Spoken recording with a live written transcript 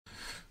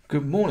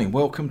Good morning,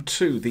 welcome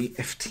to the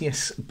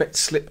FTS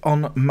Betslip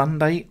on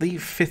Monday the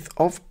 5th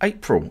of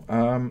April.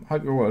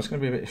 Hope you're all well. It's going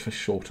to be a bit of a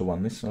shorter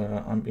one this.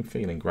 I've been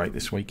feeling great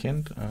this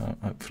weekend,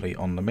 hopefully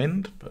on the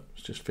mend, but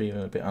just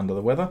feeling a bit under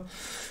the weather.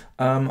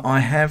 I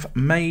have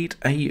made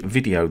a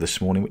video this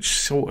morning which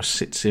sort of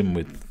sits in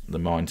with the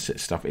mindset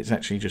stuff. It's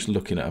actually just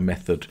looking at a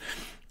method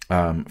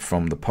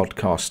from the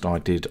podcast I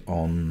did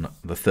on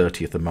the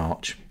 30th of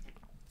March,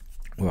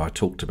 where I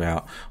talked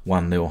about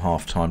 1-0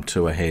 half-time,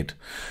 2 ahead.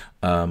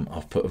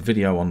 I've put a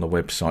video on the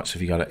website, so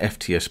if you go to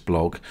FTS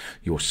blog,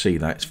 you'll see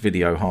that. It's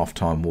video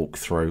half-time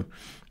walkthrough,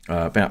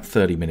 about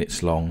 30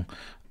 minutes long.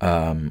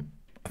 I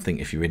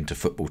think if you're into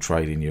football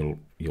trading,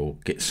 you'll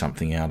get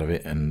something out of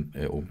it, and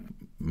it'll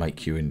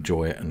make you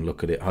enjoy it and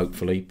look at it,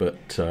 hopefully.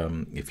 But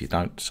if you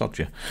don't, sod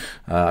you.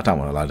 I don't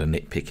want a load of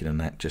nitpicking and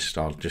that.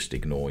 I'll just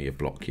ignore you,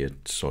 block you,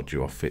 sod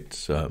you off.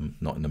 It's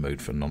not in the mood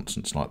for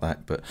nonsense like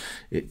that. But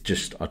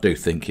I do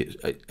think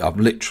I've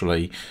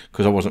literally,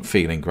 because I wasn't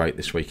feeling great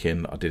this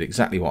weekend, I did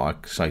exactly what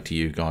I say to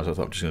you guys. I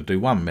thought I'm just going to do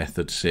one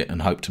method, sit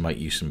and hope to make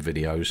you some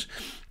videos.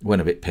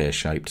 Went a bit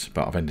pear-shaped,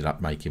 but I've ended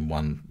up making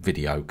one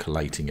video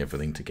collating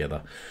everything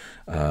together,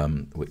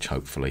 which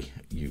hopefully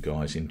you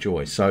guys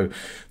enjoy. So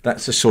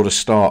that's the sort of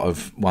start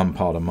of one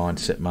part of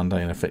Mindset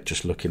Monday, in effect,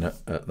 just looking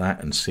at that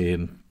and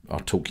seeing. I'll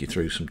talk you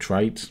through some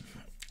trades.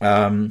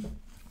 Hope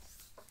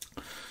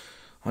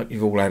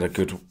you've all had a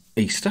good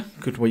Easter,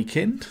 good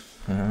weekend.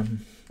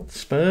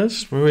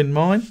 Spurs ruined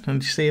mine,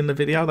 and you see in the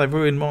video they've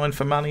ruined mine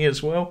for money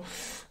as well.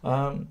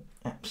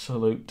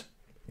 Absolute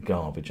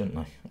garbage, aren't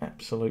they?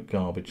 Absolute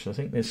garbage. I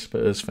think there's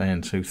Spurs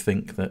fans who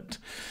think that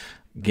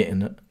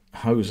getting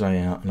Jose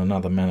out and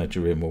another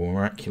manager in will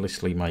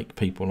miraculously make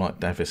people like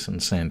Davis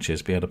and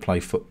Sanchez be able to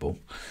play football.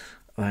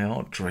 They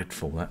are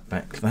dreadful, that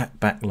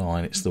back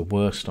line. It's the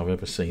worst I've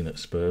ever seen at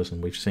Spurs,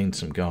 and we've seen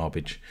some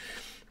garbage.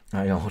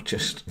 They are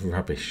just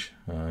rubbish.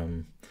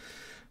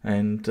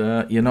 And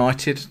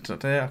United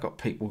today, I've got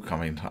people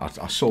coming.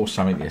 I saw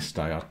something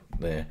yesterday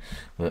there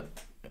that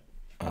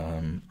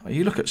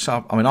you look at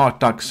I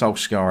dug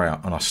Solskjaer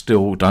out, and I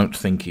still don't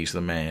think he's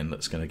the man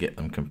that's going to get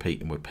them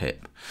competing with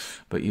Pep.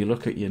 But you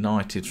look at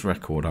United's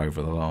record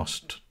over the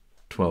last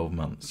 12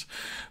 months.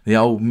 The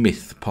old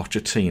myth,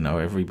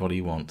 Pochettino, everybody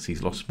wants.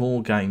 He's lost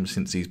more games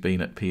since he's been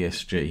at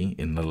PSG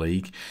in the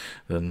league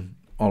than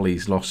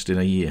Ollie's lost in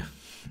a year.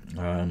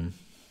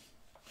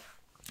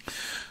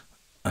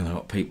 And I've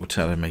got people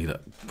telling me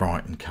that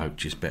Brighton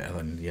coach is better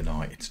than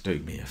United's. Do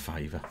me a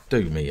favour.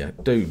 Do me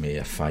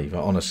a favour.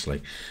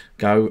 Honestly,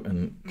 go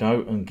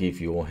and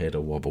give your head a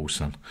wobble,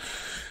 son.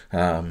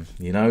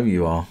 You know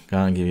you are. Go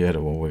and give your head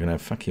a wobble. We're going to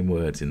have fucking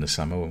words in the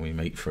summer when we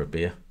meet for a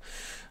beer.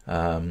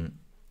 Brighton,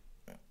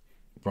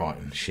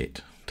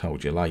 shit.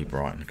 Told you, lay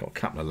Brighton. Got a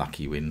couple of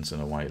lucky wins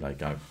and away they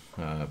go.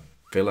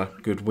 Villa,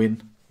 good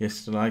win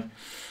yesterday.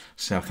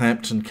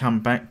 Southampton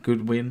come back,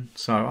 good win.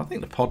 So I think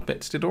the pod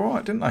bets did all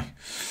right, didn't they?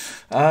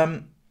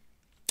 I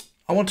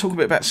want to talk a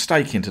bit about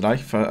staking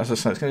today. As I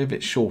say, it's going to be a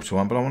bit shorter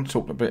one, but I want to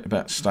talk a bit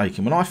about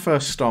staking. When I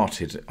first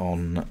started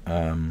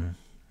on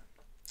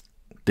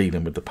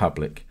dealing with the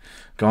public,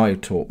 guy who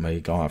taught me,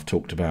 guy I've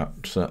talked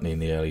about certainly in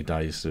the early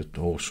days, the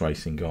horse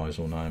racing guys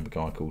all know him, a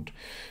guy called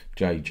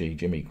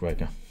Jimmy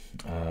Greger.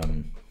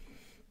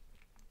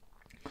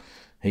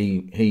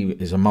 He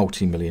is a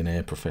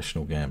multi-millionaire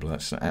professional gambler.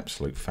 That's an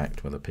absolute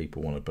fact, whether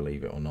people want to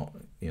believe it or not.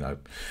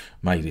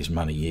 Made his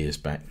money years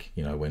back,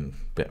 when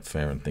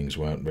Betfair and things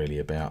weren't really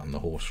about, and the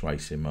horse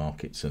racing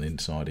markets and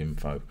inside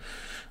info,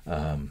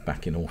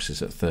 backing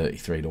horses at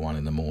 33 to 1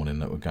 in the morning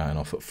that were going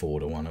off at 4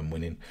 to 1 and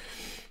winning.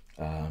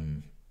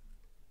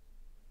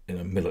 In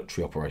a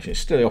military operation.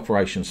 The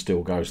operation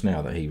still goes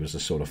now that he was the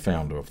sort of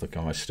founder of. The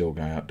guy still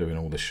going out doing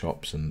all the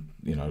shops, and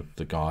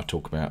the guy I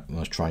talk about in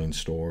the train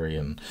story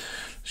and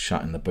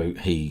shutting the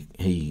boot,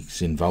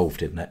 he's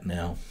involved in that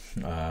now,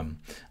 and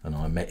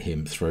I met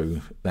him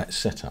through that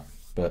setup.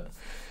 But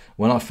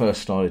when I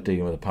first started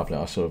dealing with the public,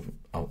 I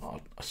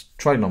was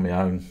trading on my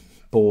own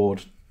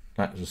board.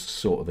 That was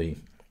sort of the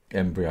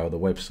embryo of the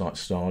website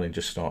starting.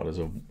 Just started as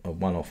a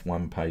one-off,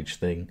 one-page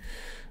thing.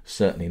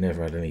 Certainly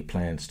never had any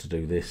plans to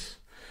do this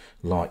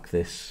like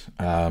this,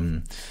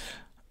 and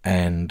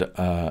this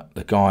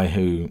guy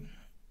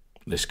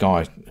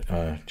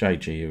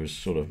JG, who was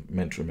sort of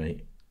mentoring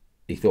me,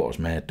 he thought I was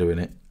mad doing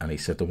it, and he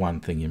said the one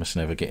thing you must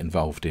never get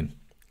involved in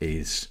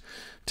is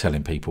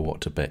telling people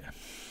what to bet.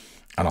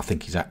 And I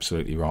think he's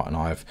absolutely right, and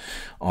I've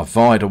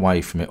vied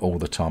away from it all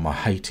the time. I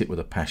hate it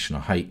with a passion.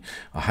 I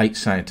hate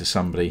saying to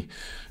somebody,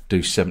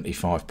 do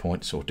 75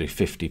 points or do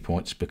 50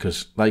 points,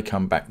 because they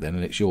come back then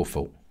and it's your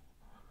fault.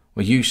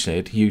 Well, you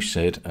said,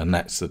 and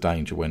that's the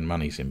danger when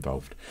money's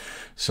involved.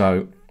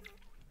 So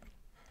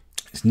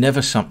it's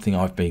never something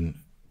I've been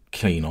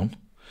keen on,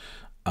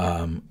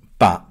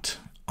 but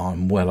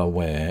I'm well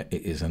aware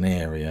it is an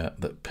area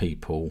that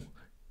people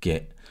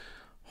get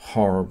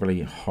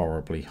horribly,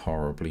 horribly,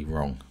 horribly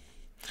wrong.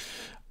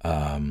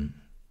 And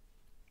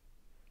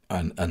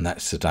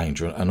that's the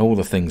danger. And all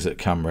the things that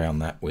come around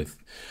that, with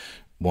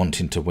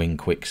wanting to win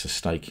quick, so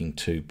staking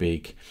too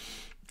big,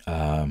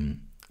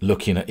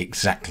 looking at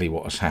exactly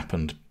what has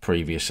happened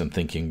previous and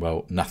thinking,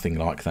 well, nothing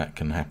like that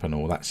can happen,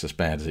 or that's as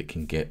bad as it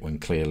can get, when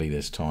clearly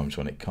there's times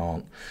when it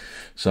can't.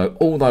 So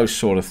all those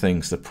sort of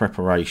things, the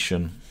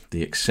preparation,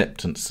 the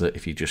acceptance that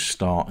if you just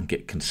start and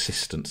get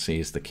consistency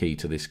is the key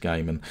to this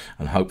game,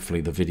 and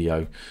hopefully the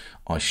video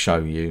I show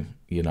you,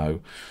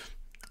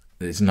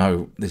 there's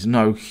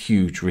no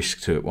huge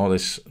risk to it. While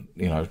there's,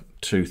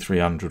 200,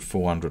 300,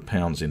 400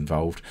 pounds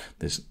involved,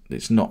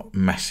 it's not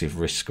massive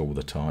risk all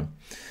the time.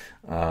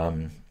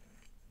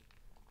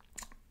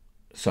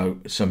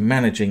 So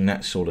managing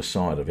that sort of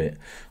side of it,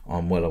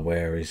 I'm well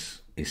aware is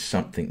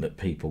something that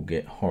people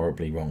get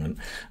horribly wrong,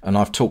 and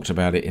I've talked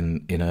about it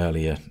in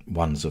earlier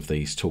ones of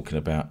these, talking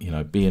about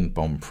being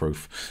bomb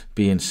proof,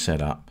 being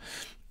set up.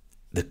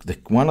 The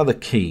one of the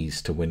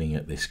keys to winning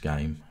at this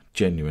game,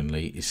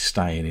 genuinely, is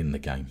staying in the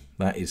game.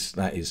 That is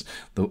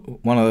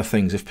one of the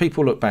things. If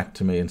people look back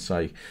to me and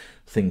say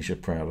things you're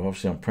proud of,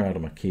 obviously I'm proud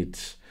of my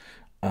kids.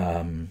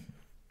 I'm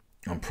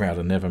proud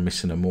of never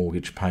missing a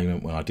mortgage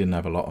payment when I didn't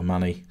have a lot of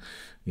money.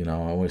 I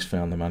always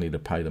found the money to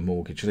pay the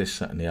mortgage, this,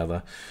 that and the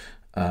other.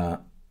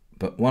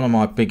 But one of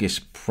my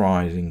biggest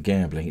pride in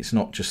gambling, it's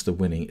not just the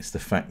winning, it's the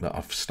fact that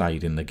I've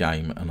stayed in the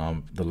game,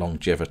 and the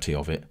longevity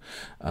of it.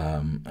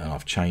 And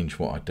I've changed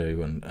what I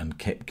do and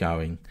kept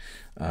going.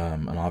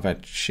 And I've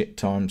had shit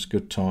times,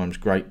 good times,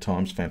 great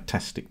times,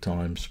 fantastic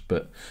times.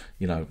 But,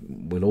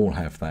 we'll all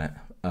have that.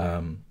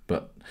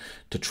 But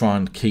to try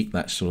and keep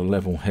that sort of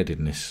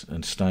level-headedness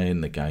and stay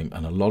in the game,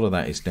 and a lot of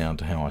that is down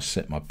to how I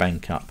set my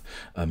bank up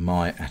and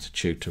my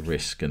attitude to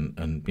risk.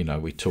 And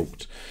we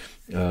talked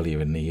earlier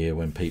in the year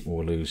when people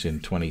were losing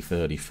 20,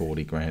 30,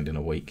 40 grand in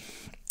a week.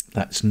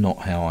 That's not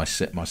how I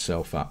set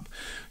myself up.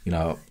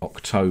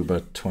 October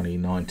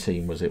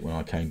 2019 was it, when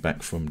I came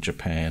back from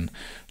Japan.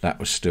 That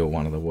was still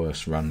one of the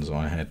worst runs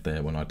I had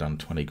there, when I'd done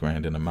 20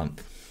 grand in a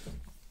month.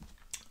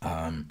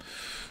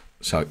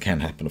 So it can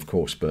happen, of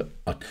course, but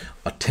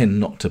I tend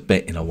not to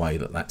bet in a way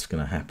that's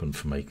going to happen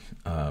for me.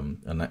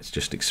 And that's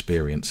just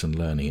experience and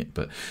learning it.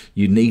 But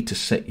you need to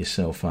set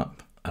yourself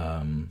up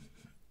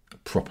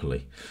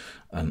properly.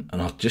 And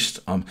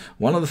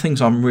one of the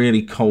things I'm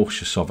really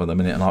cautious of at the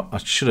minute, and I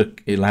should have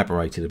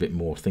elaborated a bit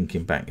more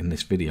thinking back in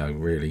this video,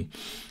 really,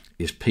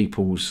 is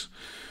people's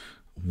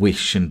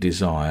wish and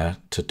desire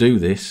to do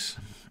this,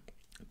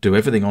 do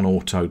everything on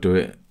auto, do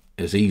it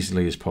as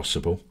easily as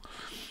possible.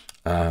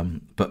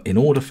 But in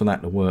order for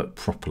that to work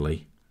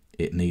properly,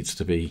 it needs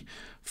to be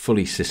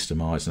fully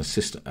systemised,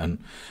 and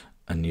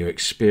your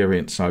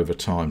experience over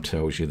time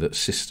tells you that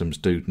systems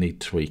do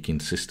need tweaking,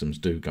 systems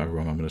do go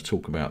wrong. I'm going to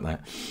talk about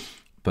that.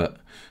 But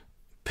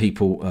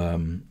people,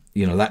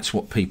 that's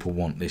what people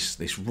want,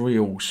 this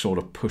real sort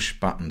of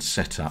push-button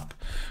setup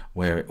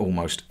where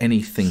almost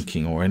any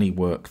thinking or any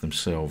work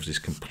themselves is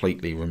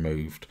completely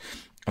removed,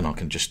 and I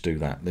can just do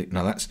that.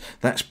 Now,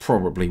 that's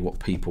probably what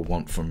people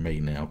want from me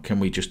now. Can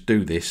we just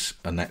do this,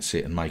 and that's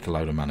it, and make a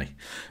load of money?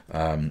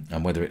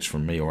 And whether it's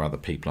from me or other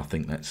people, I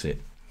think that's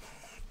it.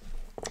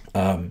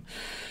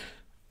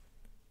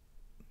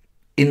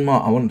 In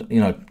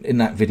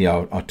that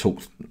video, I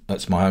talked.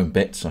 That's my own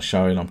bets I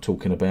show, and I'm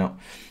talking about.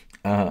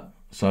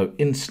 So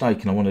in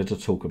staking, I wanted to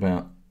talk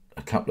about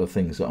a couple of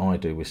things that I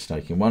do with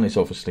staking. One is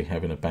obviously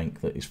having a bank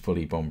that is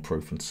fully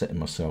bomb-proof and setting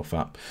myself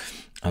up,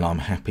 and I'm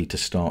happy to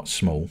start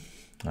small.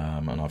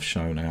 And I've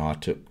shown how I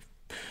took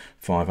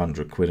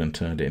 500 quid and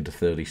turned it into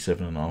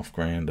 37.5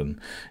 grand, and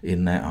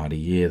in that I had a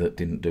year that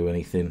didn't do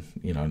anything,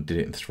 and did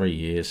it in 3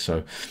 years.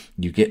 So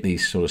you get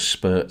these sort of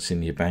spurts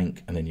in your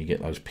bank, and then you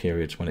get those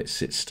periods when it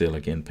sits still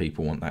again.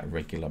 People want that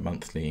regular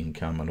monthly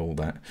income and all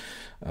that,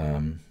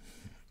 and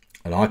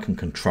I can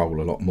control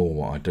a lot more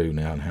what I do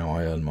now and how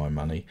I earn my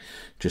money,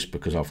 just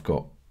because I've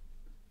got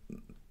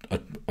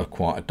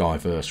quite a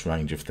diverse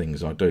range of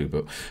things I do.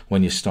 But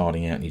when you're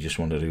starting out and you just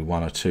want to do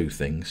one or two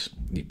things,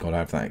 you've got to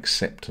have that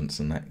acceptance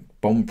and that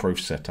bomb-proof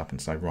setup and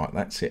say, right,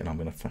 that's it, and I'm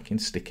going to fucking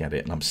stick at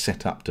it, and I'm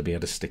set up to be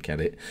able to stick at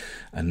it.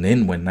 And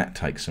then when that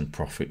takes some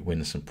profit,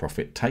 wins some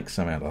profit, take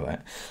some out of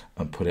that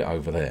and put it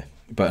over there.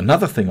 But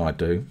another thing I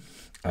do,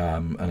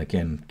 and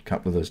again, a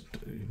couple of those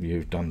you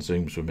who've done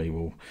Zooms with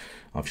me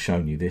I've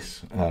shown you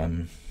this,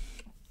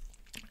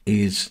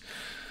 is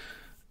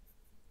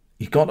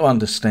you've got to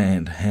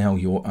understand how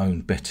your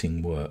own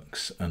betting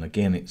works. And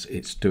again,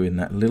 it's doing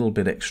that little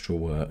bit extra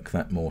work,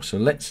 that more. So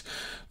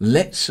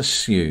let's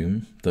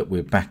assume that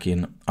we're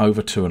backing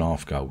over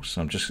 2.5 goals.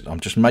 I'm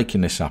just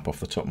making this up off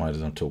the top of my head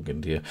as I'm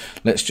talking to you.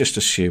 Let's just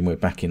assume we're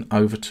backing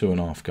over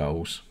 2.5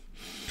 goals,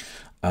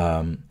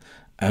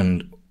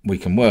 and we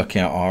can work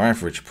out our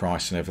average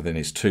price and everything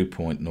is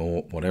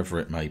 2.0, whatever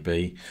it may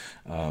be.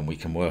 We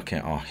can work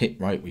out our hit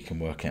rate, we can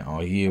work out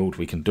our yield,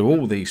 we can do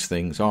all these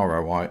things,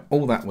 ROI,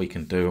 all that we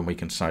can do, and we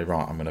can say,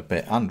 right, I'm going to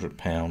bet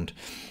 £100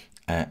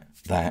 at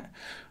that.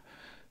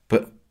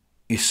 But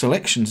your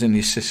selections in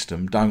your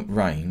system don't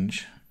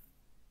range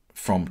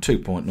from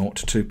 2.0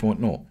 to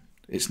 2.0.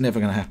 It's never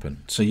going to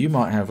happen. So you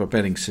might have a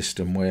betting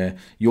system where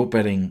you're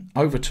betting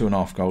over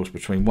 2.5 goals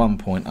between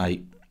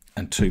 1.8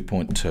 and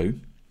 2.2.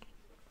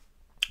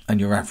 and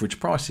your average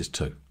price is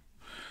 2.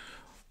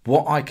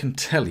 What I can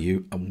tell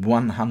you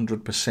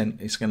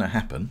 100% is going to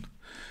happen,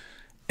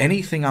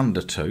 anything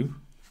under 2,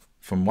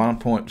 from 1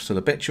 point, so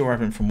the bets you're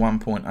having from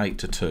 1.8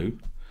 to 2,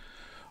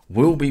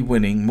 will be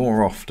winning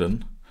more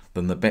often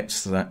than the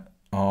bets that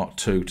are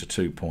 2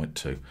 to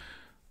 2.2.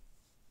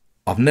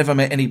 I've never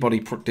met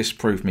anybody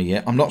disprove me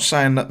yet. I'm not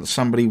saying that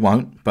somebody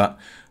won't, but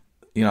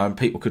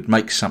people could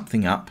make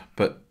something up,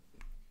 but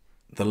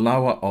the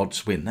lower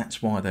odds win.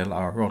 That's why they're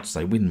lower odds.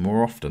 They win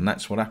more often.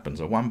 That's what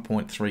happens. A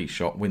 1.3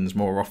 shot wins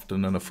more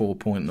often than a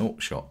 4.0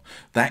 shot.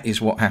 That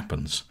is what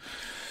happens.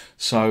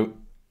 So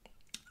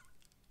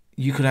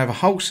you could have a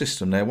whole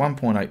system there,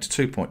 1.8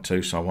 to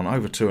 2.2. So I want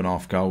over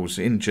 2.5 goals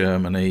in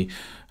Germany.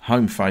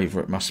 Home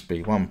favourite must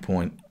be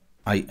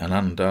 1.8 and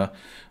under.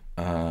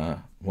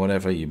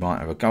 Whatever, you might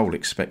have a goal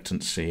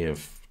expectancy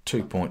of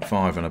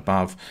 2.5 and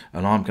above.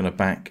 And I'm going to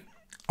back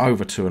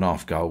over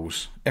 2.5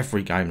 goals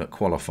every game that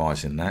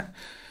qualifies in that,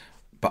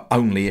 but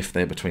only if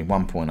they're between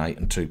 1.8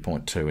 and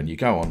 2.2. And you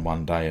go on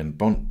one day and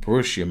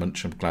Borussia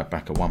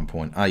Mönchengladbach are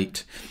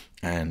 1.8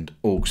 and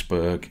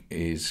Augsburg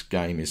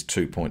game is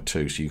 2.2.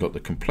 So you've got the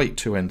complete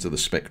two ends of the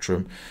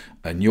spectrum,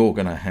 and you're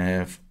going to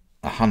have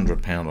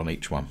 £100 on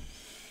each one.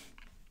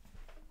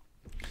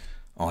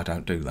 I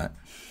don't do that.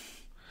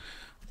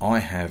 I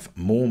have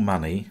more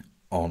money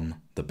on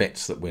the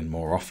bets that win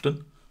more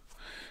often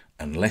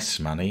and less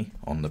money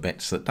on the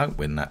bets that don't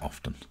win that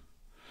often.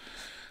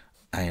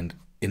 And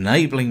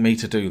enabling me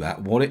to do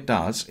that, what it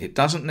does, it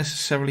doesn't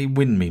necessarily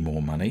win me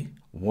more money.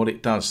 What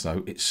it does,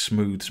 though, it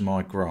smooths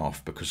my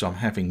graph, because I'm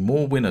having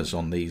more winners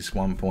on these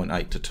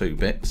 1.8 to 2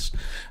 bets,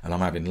 and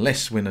I'm having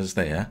less winners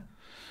there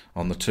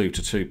on the 2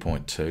 to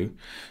 2.2.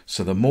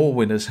 So the more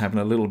winners having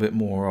a little bit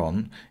more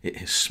on,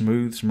 it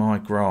smooths my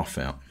graph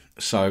out.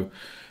 So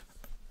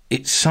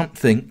it's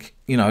something,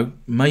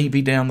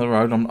 maybe down the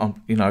road,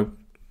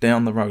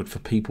 down the road for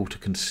people to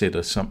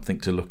consider, something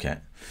to look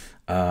at.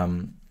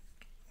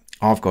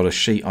 I've got a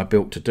sheet I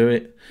built to do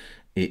it.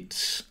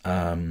 It's,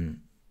 in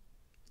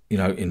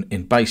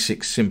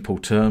basic, simple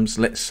terms,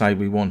 let's say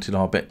we wanted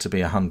our bet to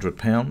be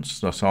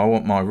 £100. So I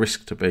want my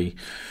risk to be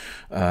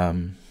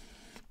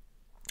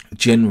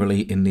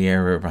generally in the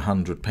area of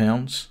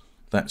 £100.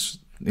 That's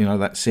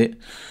it.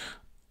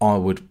 I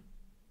would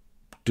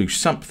do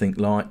something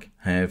like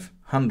have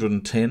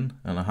 110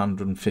 and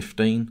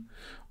 115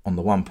 on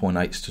the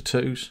 1.8s to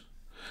 2s,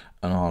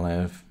 and I'll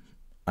have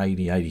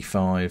 80,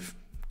 85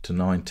 to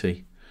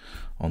 90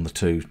 on the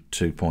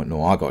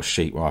 2.0. I got a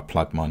sheet where I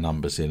plug my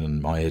numbers in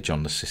and my edge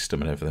on the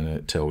system and everything, and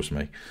it tells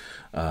me.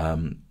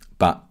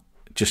 But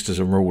just as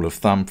a rule of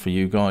thumb for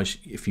you guys,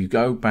 if you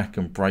go back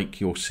and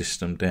break your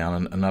system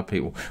down, and other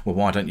people, well,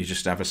 why don't you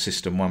just have a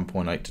system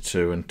 1.8 to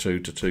 2 and 2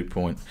 to 2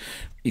 point?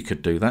 You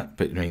could do that,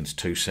 but it means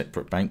 2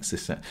 separate banks.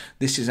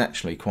 This is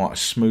actually quite a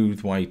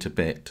smooth way to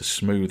bet, to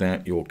smooth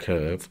out your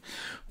curve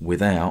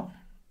without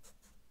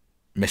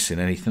messing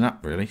anything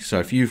up, really. So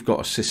if you've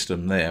got a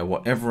system there,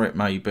 whatever it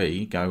may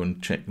be, go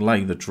and check,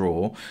 lay the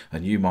draw,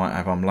 and you might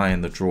have, I'm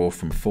laying the draw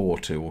from 4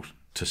 to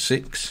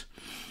 6,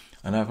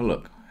 and have a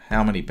look.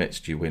 How many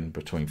bets do you win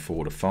between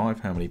 4 to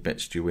 5? How many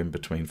bets do you win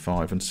between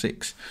 5 and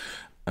 6?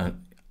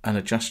 And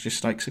adjust your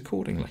stakes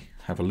accordingly.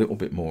 Have a little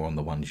bit more on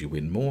the ones you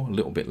win more, a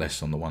little bit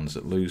less on the ones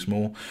that lose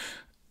more.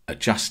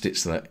 Adjust it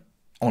so that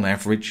on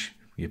average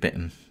you're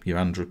betting your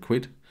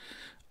 £100.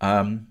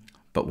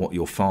 But what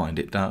you'll find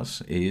it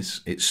does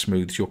is it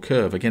smooths your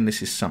curve. Again,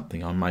 this is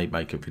something I may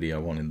make a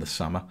video on in the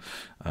summer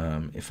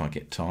if I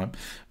get time.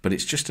 But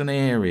it's just an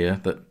area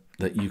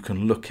that you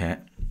can look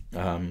at,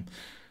 and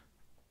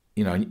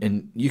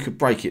you could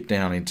break it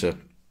down into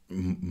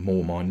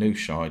more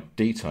minutiae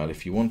detail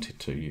if you wanted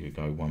to. You could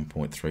go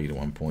 1.3 to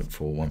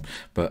 1.41,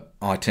 but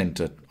I tend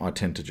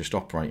to just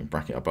operate and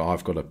bracket up. But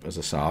I've got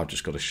I've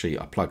just got a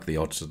sheet. I plug the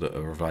odds that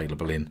are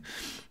available in,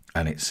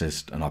 and it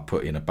says, and I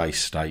put in a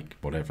base stake,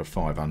 whatever,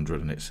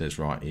 500, and it says,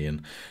 right,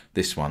 Ian,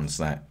 this one's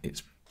that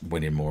it's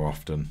winning more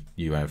often.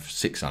 You have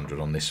 600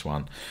 on this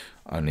one,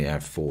 only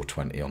have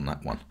 420 on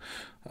that one.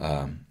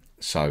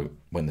 So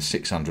when the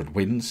 600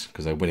 wins,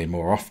 because they're winning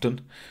more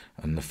often,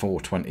 and the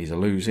 420s are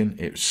losing,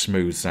 it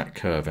smooths that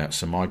curve out.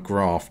 So my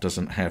graph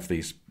doesn't have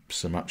these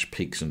so much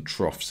peaks and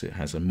troughs. It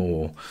has a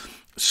more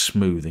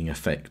smoothing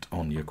effect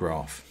on your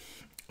graph.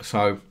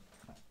 So,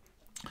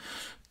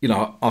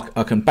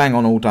 I can bang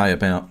on all day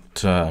about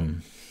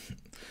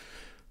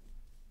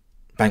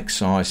bank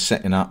size,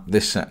 setting up,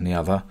 this, that and the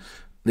other.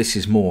 This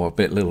is more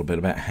a little bit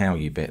about how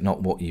you bet,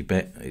 not what you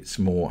bet. It's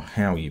more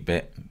how you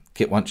bet.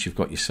 Once you've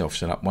got yourself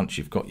set up, once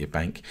you've got your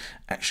bank,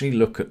 actually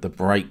look at the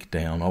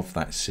breakdown of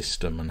that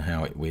system and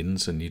how it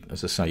wins. And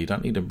as I say, you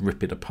don't need to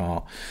rip it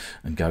apart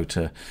and go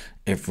to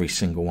every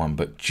single one.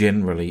 But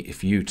generally,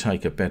 if you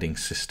take a betting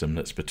system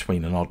that's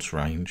between an odds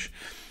range,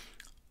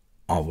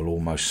 I will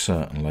almost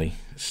certainly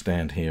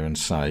stand here and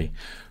say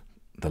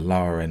the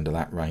lower end of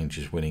that range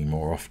is winning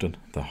more often.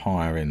 The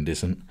higher end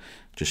isn't.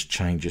 Just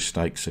change your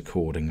stakes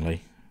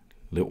accordingly.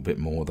 A little bit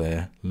more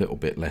there, a little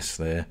bit less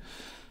there.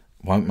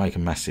 Won't make a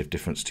massive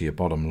difference to your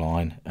bottom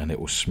line, and it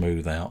will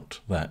smooth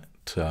out that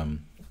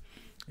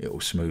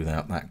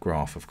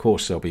graph. Of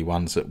course, there'll be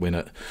ones that win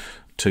at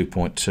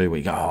 2.2 where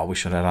you go, oh, I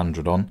wish I'd had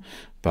 100 on,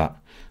 but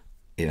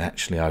it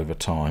actually over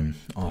time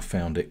I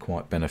found it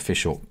quite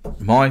beneficial.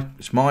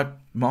 It's my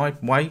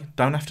way.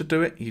 Don't have to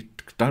do it.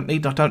 I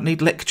don't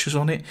need lectures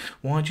on it.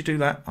 Why'd you do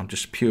that? I'm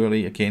just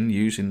purely, again,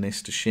 using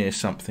this to share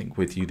something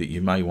with you that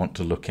you may want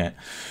to look at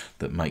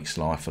that makes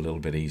life a little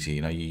bit easier.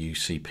 You know, you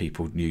see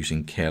people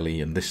using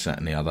Kelly and this, that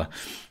and the other.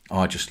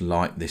 I just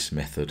like this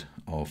method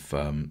of,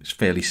 it's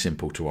fairly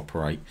simple to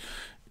operate.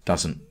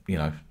 Doesn't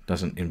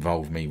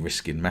involve me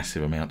risking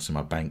massive amounts in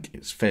my bank.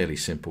 It's fairly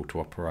simple to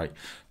operate.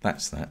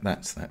 That's that,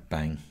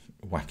 bang,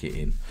 whack it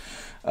in.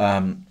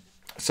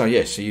 So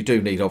you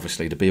do need,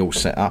 obviously, to be all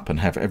set up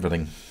and have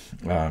everything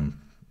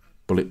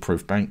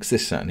bulletproof banks,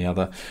 this, that and the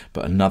other.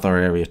 But another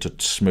area to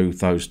smooth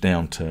those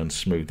downturns,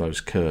 smooth those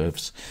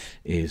curves,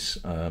 is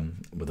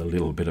with a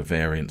little bit of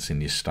variance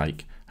in your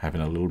stake,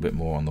 having a little bit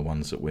more on the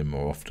ones that win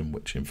more often,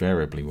 which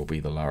invariably will be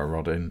the lower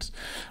odd ends,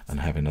 and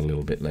having a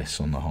little bit less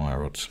on the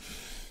higher odds.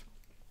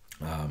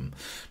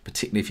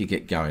 Particularly if you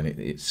get going,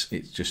 it's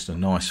just a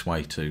nice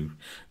way to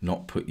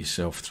not put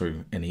yourself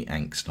through any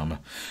angst.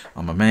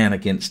 I'm a man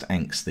against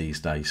angst these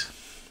days.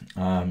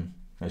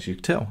 As you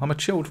can tell, I'm a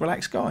chilled,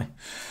 relaxed guy.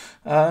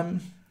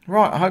 Right,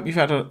 I hope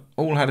you've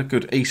all had a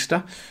good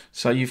Easter.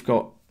 So you've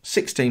got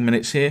 16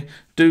 minutes here.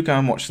 Do go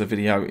and watch the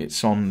video.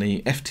 It's on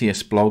the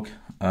FTS blog.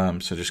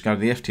 So just go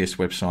to the FTS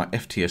website,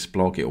 FTS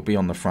blog. It'll be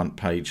on the front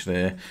page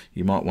there.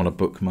 You might want to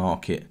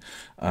bookmark it.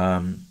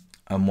 And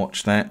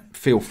watch that.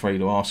 Feel free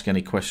to ask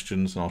any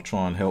questions and I'll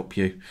try and help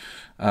you.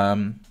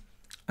 Obviously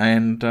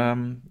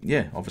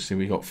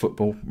we got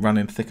football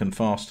running thick and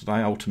fast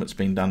today. Ultimate's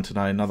been done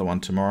today, another one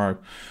tomorrow.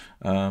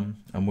 And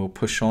we'll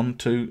push on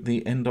to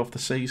the end of the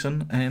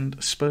season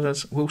and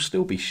Spurs will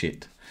still be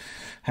shit.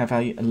 Have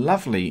a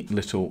lovely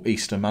little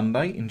Easter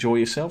Monday. Enjoy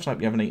yourselves. Hope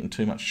you haven't eaten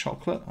too much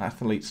chocolate.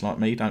 Athletes like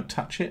me don't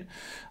touch it.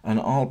 And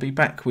I'll be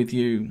back with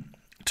you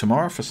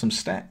tomorrow for some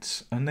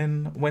stats and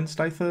then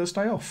Wednesday,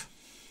 Thursday off.